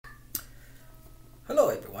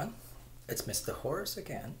It's Mr. Horace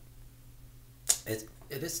again. It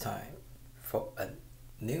is time for a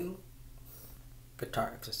new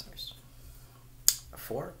guitar exercise.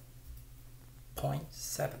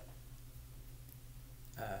 4.7.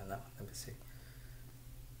 No, let me see.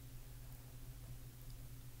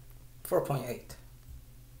 4.8.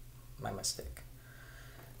 My mistake.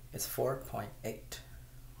 It's 4.8.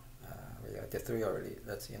 We got the 3 already.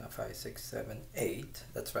 That's 5, 6, 7, 8.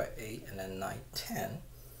 That's right, 8, and then 9, 10.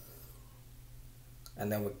 And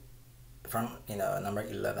then we, from number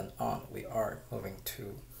 11 on, we are moving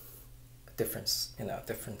to a different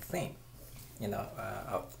theme.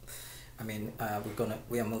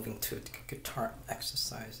 We are moving to guitar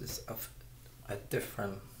exercises of a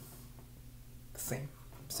different theme.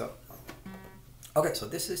 So, okay, so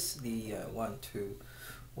this is the 1, 2,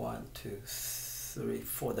 3,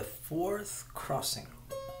 4, the 4th crossing,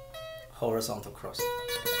 horizontal crossing.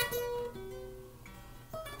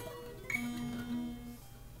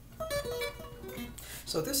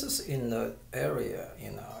 So this is in the area,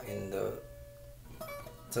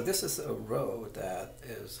 so this is a road that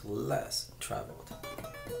is less traveled,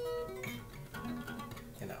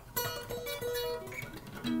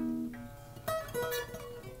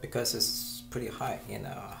 because it's pretty high,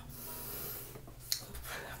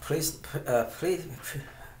 please,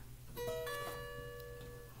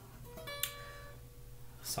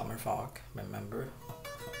 summer fog, remember,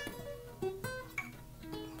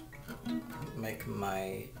 make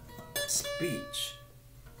my speech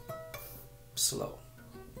slow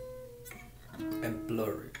and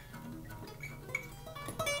blurry.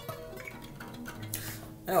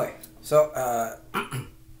 Anyway, so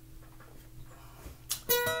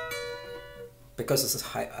because this is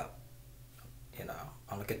high up,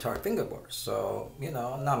 on the guitar fingerboard, so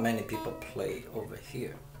not many people play over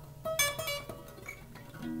here.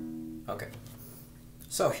 Okay,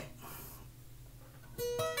 so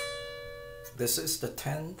this is the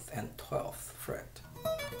 10th and 12th fret.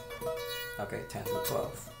 Okay, 10th and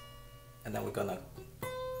 12th, and then we're gonna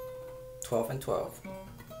 12 and 12,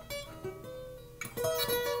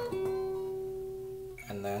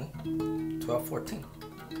 and then 12, 14,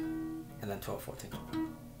 and then 12, 14.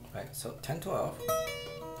 Right, so 10, 12,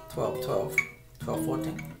 12, 12, 12,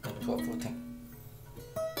 14, and 12, 14.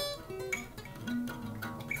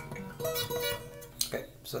 Okay,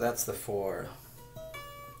 so that's the 4.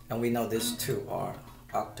 And we know these two are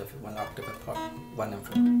one octave apart, 1 and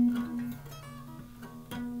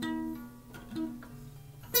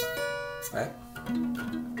 4. Right?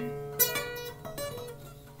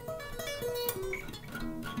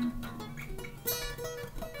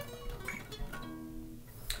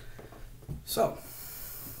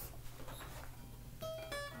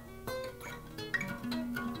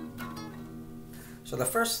 So the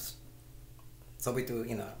first, so we do,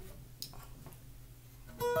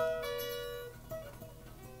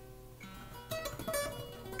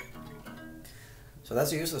 so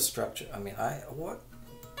let's use the structure.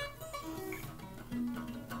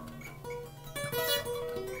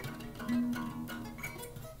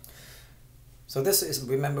 So this is,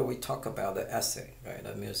 remember we talked about the essay, right?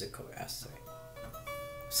 The musical essay.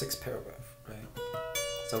 6 paragraph, right?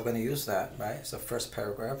 So we're going to use that, right? So first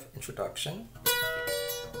paragraph, introduction.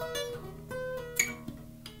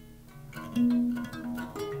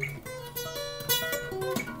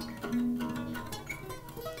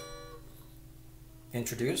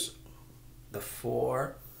 Introduce the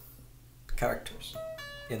 4 characters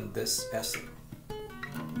in this essay.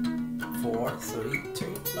 4, 3, 2,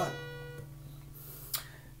 1.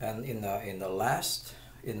 And in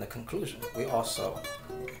the conclusion, we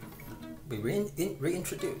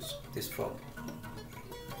reintroduce this 4.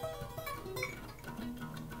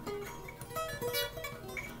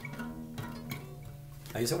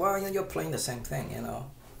 Now you say, well, you're playing the same thing, in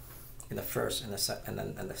the first, and the second,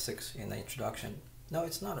 and the 6th in the introduction. No,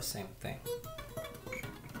 it's not the same thing.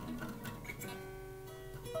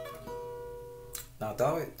 Now,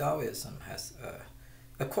 Taoism has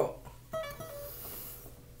a quote.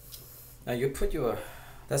 Now you put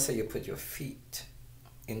let's say you put your feet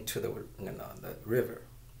into the river,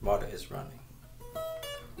 water is running.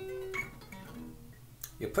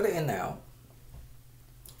 You put it in now,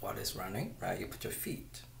 water is running, right? You put your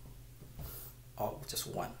feet, just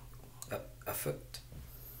one, a foot.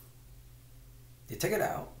 You take it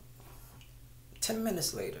out. 10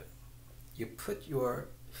 minutes later, you put your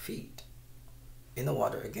feet in the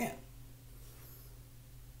water again.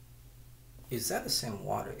 Is that the same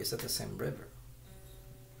water? Is that the same river?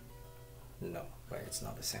 No, right? It's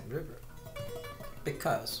not the same river.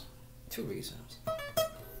 Because 2 reasons.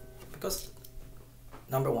 Because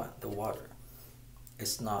number 1, the water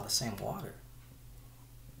it's not the same water,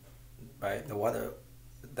 right? The water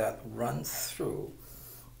that runs through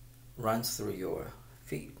your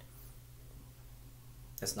feet.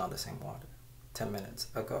 It's not the same water 10 minutes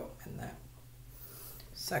ago and now.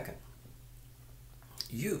 Second,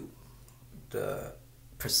 you, the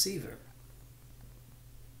perceiver,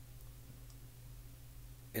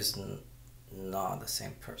 is not the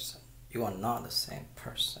same person. You are not the same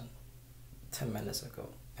person 10 minutes ago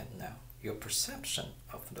and now. Your perception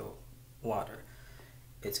of the water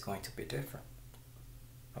is going to be different.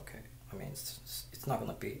 Okay, I mean, it's not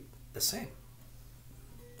going to be the same.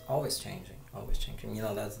 Always changing, always changing. You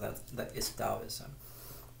know, that is Taoism.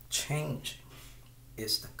 Change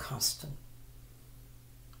is the constant.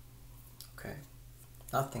 Okay,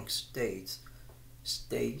 nothing stays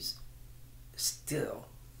still.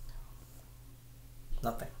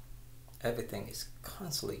 Nothing. Everything is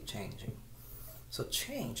constantly changing. So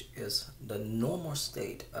change is the normal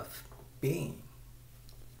state of being.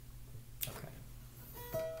 Okay.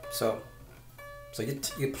 So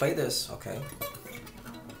you play this, okay?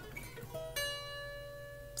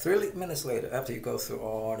 3 minutes later, after you go through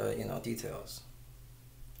all the details,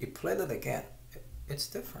 you play it again. It's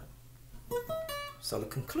different. So the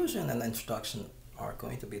conclusion and the introduction are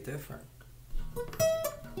going to be different.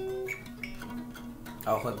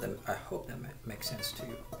 I hope that makes sense to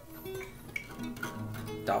you.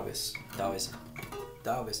 Taoist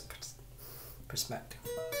perspective.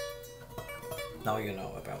 Now you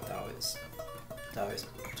know about Taoist.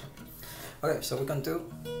 Okay, so we're gonna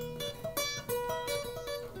do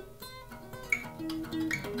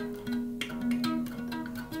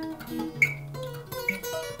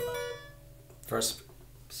first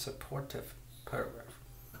supportive paragraph.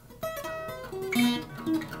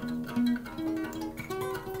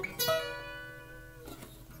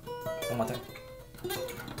 One more time.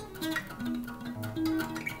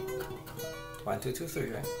 1, 2, 2,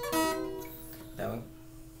 3, right? Down.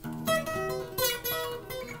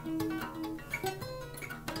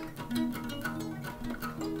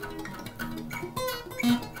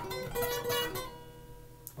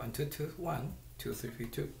 One, two, two, 1, 2, 3, 3,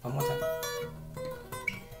 2. One more time.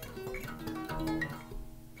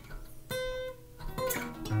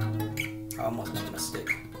 I almost made a mistake.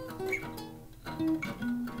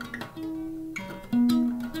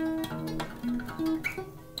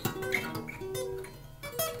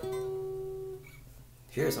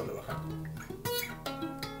 Here's a little hard.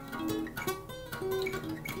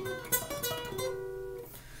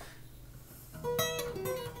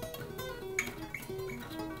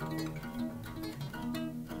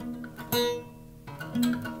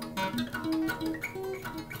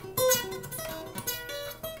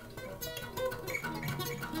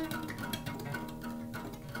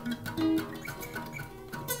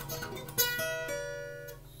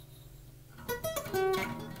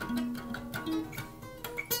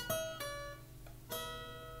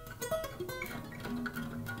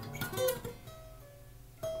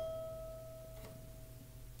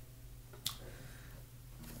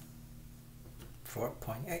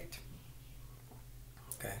 .8.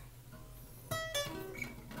 Okay.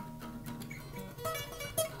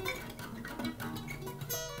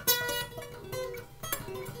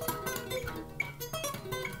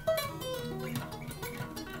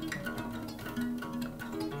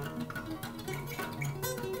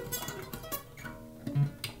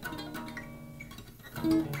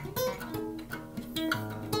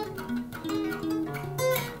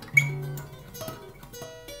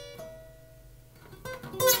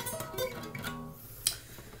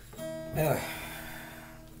 Anyway,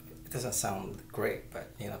 it doesn't sound great, but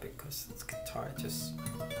because it's guitar, it just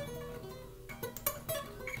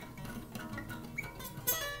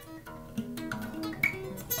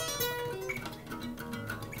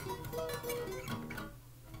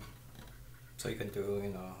so you can do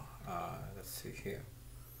let's see here.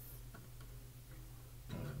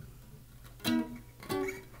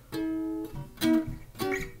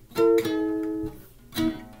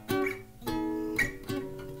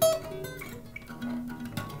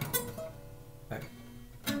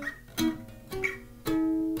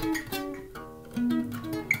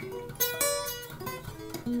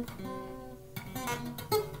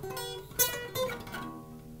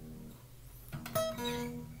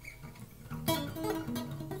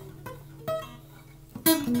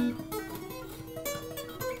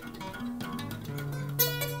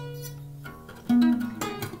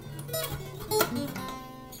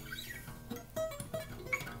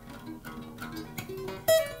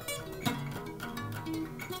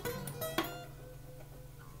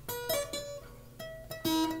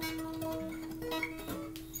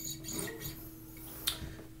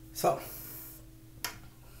 So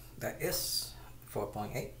that is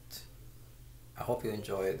 4.8. I hope you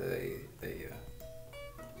enjoy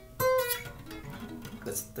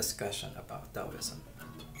this discussion about Taoism.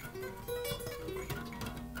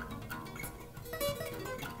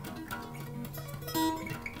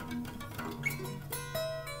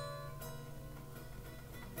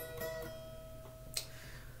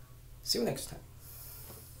 See you next time.